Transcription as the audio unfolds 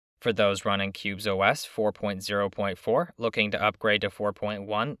For those running Qubes OS 4.0.4 looking to upgrade to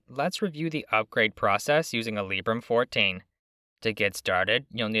 4.1, let's review the upgrade process using a Librem 14. To get started,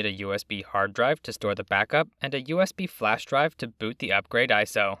 you'll need a USB hard drive to store the backup and a USB flash drive to boot the upgrade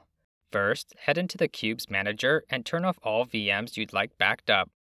ISO. First, head into the Qubes Manager and turn off all VMs you'd like backed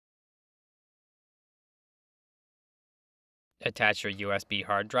up. Attach your USB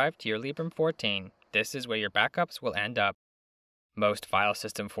hard drive to your Librem 14. This is where your backups will end up. Most file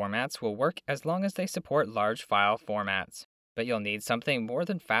system formats will work as long as they support large file formats, but you'll need something more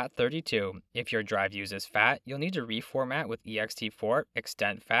than FAT32. If your drive uses FAT, you'll need to reformat with ext4,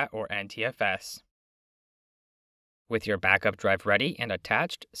 extentFAT, or NTFS. With your backup drive ready and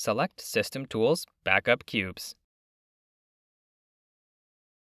attached, select System Tools, Backup Qubes.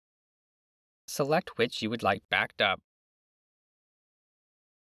 Select which you would like backed up.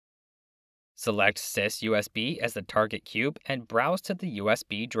 Select Sys USB as the target cube and browse to the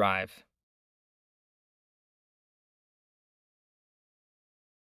USB drive.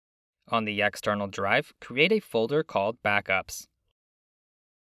 On the external drive, create a folder called Backups.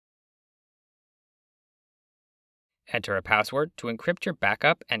 Enter a password to encrypt your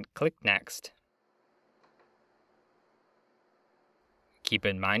backup and click Next. Keep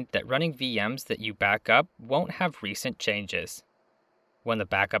in mind that running VMs that you back up won't have recent changes. When the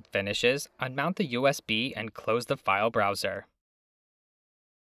backup finishes, unmount the USB and close the file browser.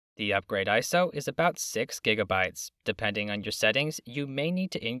 The upgrade ISO is about 6 GB. Depending on your settings, you may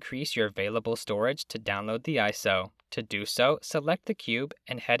need to increase your available storage to download the ISO. To do so, select the cube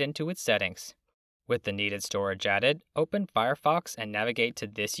and head into its settings. With the needed storage added, open Firefox and navigate to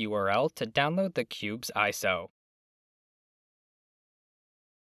this URL to download the cube's ISO.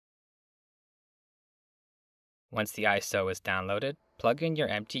 Once the ISO is downloaded, plug in your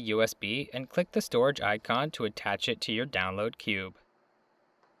empty USB and click the storage icon to attach it to your download cube.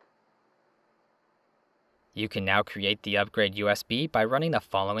 You can now create the upgrade USB by running the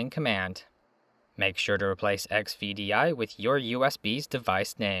following command. Make sure to replace XVDI with your USB's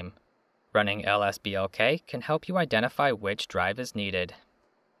device name. Running lsblk can help you identify which drive is needed.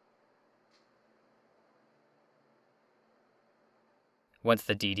 Once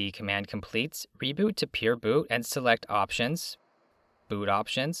the DD command completes, reboot to Pure Boot and select Options, Boot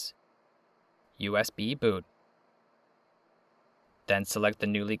Options, USB Boot. Then select the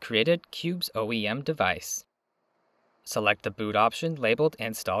newly created Qubes OEM device. Select the boot option labeled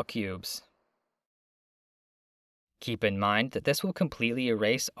Install Qubes. Keep in mind that this will completely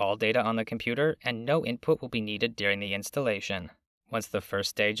erase all data on the computer and no input will be needed during the installation. Once the first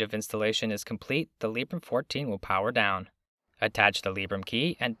stage of installation is complete, the Librem 14 will power down. Attach the Librem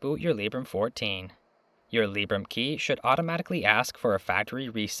key and boot your Librem 14. Your Librem key should automatically ask for a factory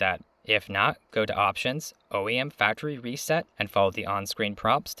reset. If not, go to Options, OEM Factory Reset, and follow the on-screen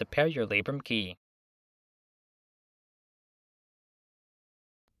prompts to pair your Librem key.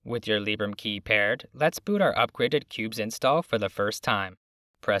 With your Librem key paired, let's boot our upgraded Qubes install for the first time.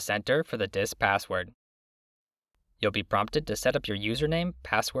 Press Enter for the disk password. You'll be prompted to set up your username,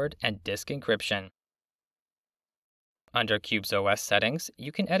 password, and disk encryption. Under Qubes OS settings,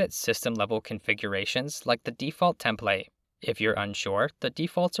 you can edit system-level configurations like the default template. If you're unsure, the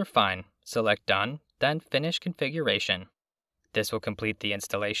defaults are fine. Select Done, then Finish Configuration. This will complete the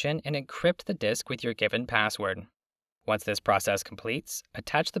installation and encrypt the disk with your given password. Once this process completes,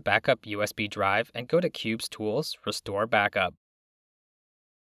 attach the backup USB drive and go to Qubes Tools, Restore Backup.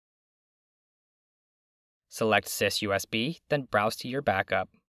 Select Sys USB, then browse to your backup.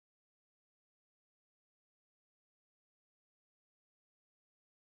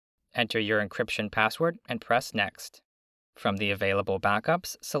 Enter your encryption password and press Next. From the available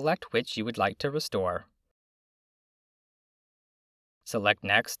backups, select which you would like to restore. Select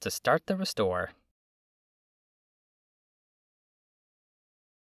Next to start the restore.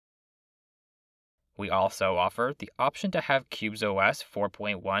 We also offer the option to have Qubes OS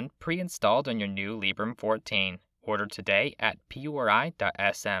 4.1 pre-installed on your new Librem 14. Order today at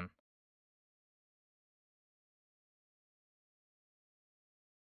puri.sm.